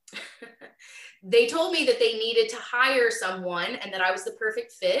 they told me that they needed to hire someone and that I was the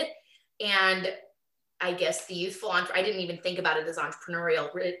perfect fit. And I guess the youthful, I didn't even think about it as entrepreneurial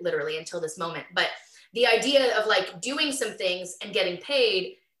literally until this moment. But the idea of like doing some things and getting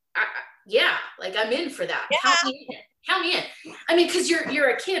paid, yeah, like I'm in for that. Yeah. Count me in. I mean, because you're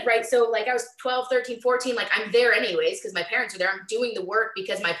a kid, right? So like I was 12, 13, 14, like I'm there anyways because my parents are there. I'm doing the work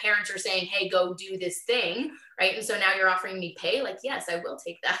because my parents are saying, hey, go do this thing, right? And so now you're offering me pay. Like, yes, I will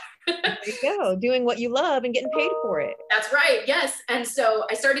take that. There you go, doing what you love and getting paid for it. That's right, yes. And so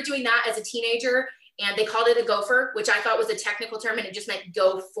I started doing that as a teenager, and they called it a gopher, which I thought was a technical term, and it just meant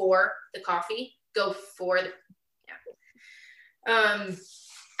go for the coffee. Go for the, yeah.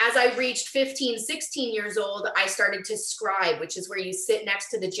 As I reached 15, 16 years old, I started to scribe, which is where you sit next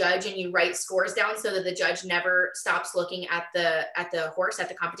to the judge and you write scores down so that the judge never stops looking at the horse, at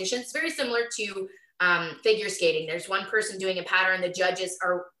the competition. It's very similar to figure skating. There's one person doing a pattern, the judges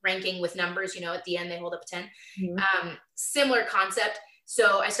are ranking with numbers, at the end they hold up a 10. Mm-hmm. Similar concept.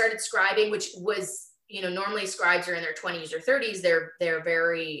 So I started scribing, which was, normally scribes are in their 20s or 30s. They're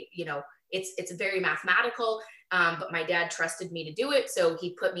very, it's very mathematical, but my dad trusted me to do it. So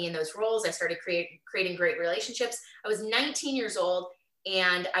he put me in those roles. I started creating great relationships. I was 19 years old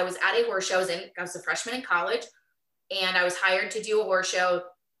and I was at a horse show. I was a freshman in college, and I was hired to do a horse show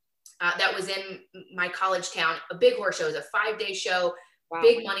that was in my college town, a big horse show. It was a 5-day show, wow.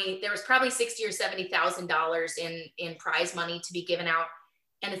 Big money. There was probably $60,000 or $70,000 in prize money to be given out.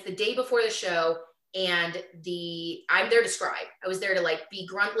 And it's the day before the show. And I'm there to scribe. I was there to like be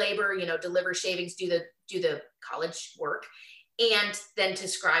grunt labor, deliver shavings, do the college work. And then to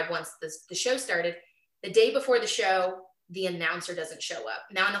scribe once the show started. The day before the show, the announcer doesn't show up.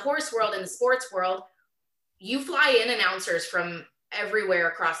 Now in the horse world, in the sports world, you fly in announcers from everywhere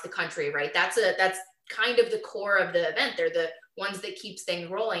across the country, right? That's kind of the core of the event. They're the ones that keeps things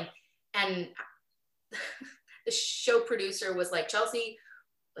rolling. And the show producer was like, Chelsea,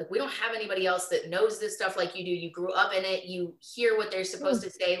 like, we don't have anybody else that knows this stuff like you do. You grew up in it. You hear what they're supposed to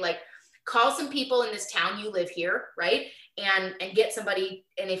say. Like, call some people in this town. You live here, right? And get somebody.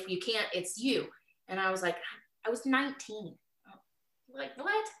 And if you can't, it's you. And I was like, I was 19. Like,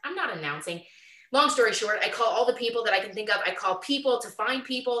 what? I'm not announcing. Long story short, I call all the people that I can think of. I call people to find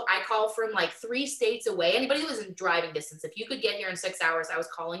people. I call from like 3 states away. Anybody who was in driving distance, if you could get here in 6 hours, I was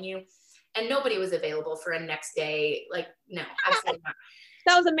calling you. And nobody was available for a next day. Like, no, absolutely not.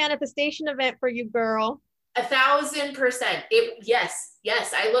 That was a manifestation event for you, girl. 1,000%. Yes.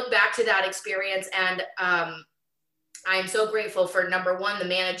 I look back to that experience, and I'm so grateful for, number one, the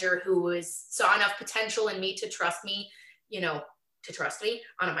manager who saw enough potential in me to trust me,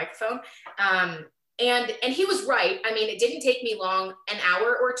 on a microphone. And he was right. I mean, it didn't take me long, an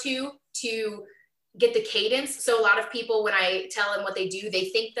hour or two, to get the cadence. So a lot of people, when I tell them what they do, they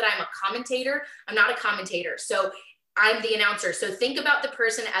think that I'm a commentator. I'm not a commentator. So I'm the announcer. So think about the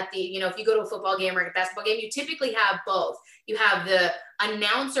person at the, if you go to a football game or a basketball game, you typically have both. You have the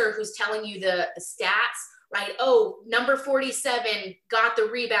announcer who's telling you the stats, right? Oh, number 47 got the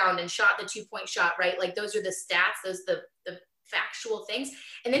rebound and shot the 2-point shot, right? Like, those are the stats, those the factual things.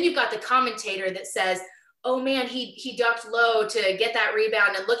 And then you've got the commentator that says, oh man, he ducked low to get that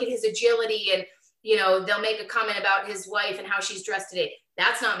rebound, and look at his agility, and they'll make a comment about his wife and how she's dressed today.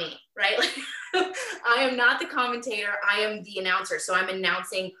 That's not me, right? I am not the commentator. I am the announcer. So I'm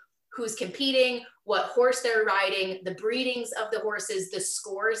announcing who's competing, what horse they're riding, the breedings of the horses, the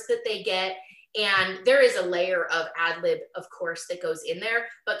scores that they get. And there is a layer of ad lib, of course, that goes in there,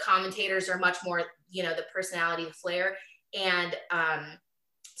 but commentators are much more, the personality, the flair. And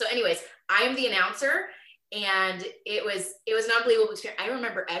so anyways, I am the announcer, and it was an unbelievable experience. I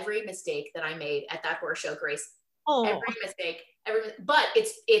remember every mistake that I made at that horse show, Grace. Oh. Every mistake, but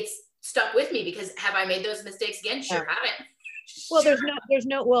it's stuck with me, because have I made those mistakes again? Sure haven't. Well, there's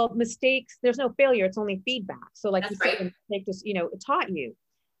no mistakes. There's no failure. It's only feedback. So like you said, the mistake just, it taught you.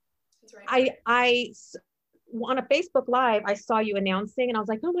 That's right. I on a Facebook Live, I saw you announcing, and I was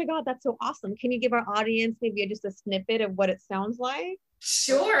like, oh my God, that's so awesome. Can you give our audience maybe just a snippet of what it sounds like?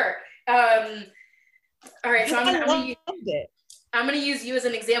 Sure. All right. So I'm going to use you as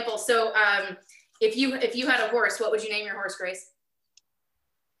an example. So if you had a horse, what would you name your horse, Grace?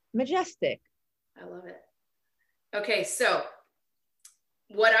 Majestic. I love it. Okay. So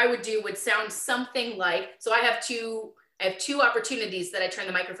what I would do would sound something like, so I have two opportunities that I turn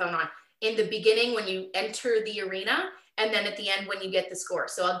the microphone on. In the beginning, when you enter the arena, and then at the end when you get the score.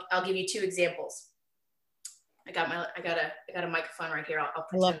 So I'll give you 2 examples. I got a microphone right here. I'll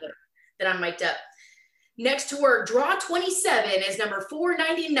pretend that I'm mic'd up. Next to her, draw 27 is number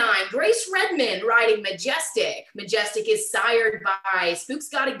 499, Grace Redmond, riding Majestic. Majestic is sired by Spook's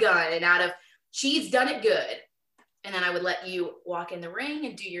Got a Gun, and out of She's Done It Good. And then I would let you walk in the ring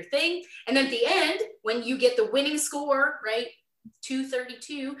and do your thing. And then at the end, when you get the winning score, right,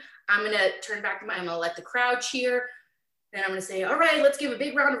 232, I'm going to turn back to I'm going to let the crowd cheer. Then I'm going to say, all right, let's give a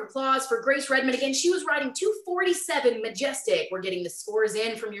big round of applause for Grace Redmond. Again, she was riding 247 Majestic. We're getting the scores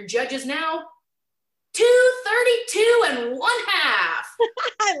in from your judges now. 232 1/2.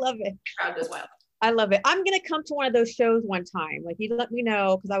 I love it. Crowd goes wild. I love it. I'm going to come to one of those shows one time. Like, you let me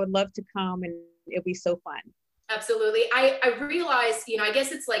know, because I would love to come, and it'll be so fun. Absolutely. I realize, I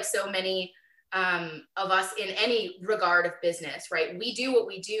guess it's like so many of us in any regard of business, right? We do what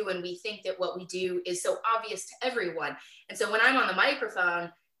we do, and we think that what we do is so obvious to everyone. And so when I'm on the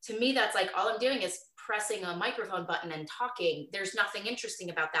microphone, to me, that's like, all I'm doing is pressing a microphone button and talking. There's nothing interesting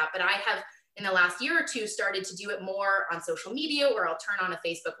about that. But I have, in the last year or two, started to do it more on social media, where I'll turn on a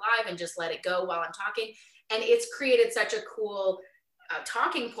Facebook Live and just let it go while I'm talking. And it's created such a cool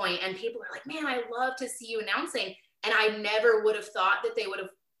talking point. And people are like, man, I love to see you announcing. And I never would have thought that they would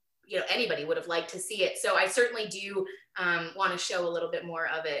have, anybody would have liked to see it. So I certainly do want to show a little bit more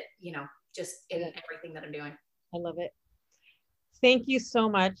of it, just in everything that I'm doing. I love it. Thank you so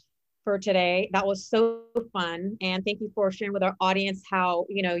much for today. That was so fun. And thank you for sharing with our audience how,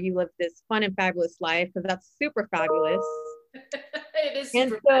 you live this fun and fabulous life, because that's super fabulous. It is super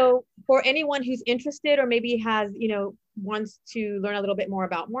and so for anyone who's interested, or maybe has, wants to learn a little bit more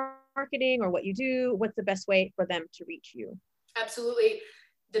about marketing or what you do, what's the best way for them to reach you? Absolutely.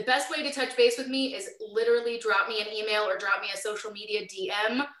 The best way to touch base with me is literally drop me an email or drop me a social media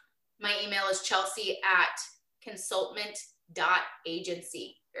DM. My email is chelsea@consultment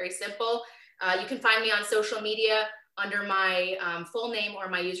grace.agency. Very simple. You can find me on social media under my full name or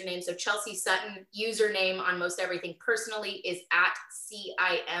my username. So Chelsea Sutton, username on most everything personally is at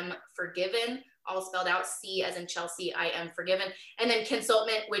CIMforgiven, all spelled out, C as in Chelsea, I am forgiven. And then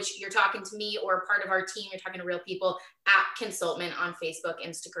Consultment, which you're talking to me or part of our team, you're talking to real people, at Consultment on Facebook,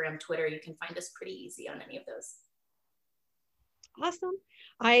 Instagram, Twitter. You can find us pretty easy on any of those. Awesome.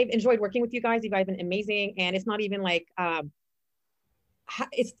 I've enjoyed working with you guys. You guys have been amazing. And it's not even like,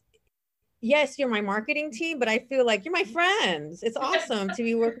 yes, you're my marketing team, but I feel like you're my friends. It's awesome to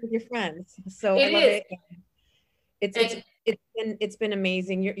be working with your friends. So I love it. It's been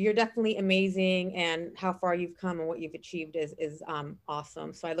amazing. You're definitely amazing, and how far you've come and what you've achieved is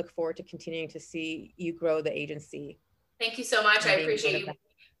awesome. So I look forward to continuing to see you grow the agency. Thank you so much. I appreciate you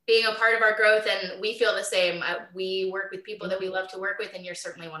being a part of our growth, and we feel the same. We work with people that we love to work with, and you're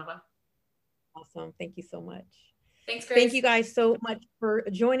certainly one of them. Awesome. Thank you so much. Thanks, Grace. Thank you guys so much for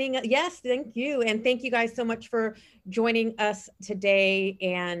joining us. Yes, thank you. And thank you guys so much for joining us today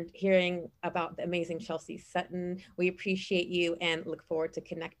and hearing about the amazing Chelsea Sutton. We appreciate you and look forward to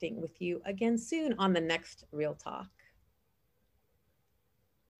connecting with you again soon on the next Real Talk.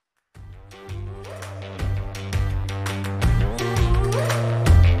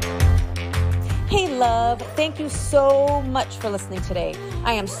 Hey, love. Thank you so much for listening today.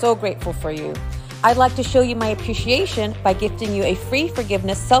 I am so grateful for you. I'd like to show you my appreciation by gifting you a free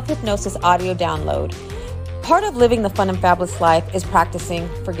forgiveness self-hypnosis audio download. Part of living the fun and fabulous life is practicing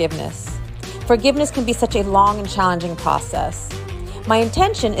forgiveness. Forgiveness can be such a long and challenging process. My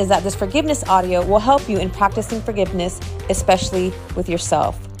intention is that this forgiveness audio will help you in practicing forgiveness, especially with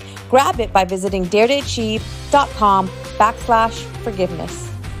yourself. Grab it by visiting daretoachieve.com/forgiveness.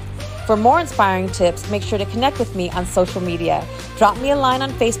 For more inspiring tips, make sure to connect with me on social media. Drop me a line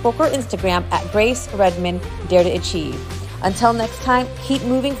on Facebook or Instagram at Grace Redmond Dare to Achieve. Until next time, keep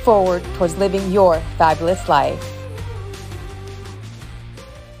moving forward towards living your fabulous life.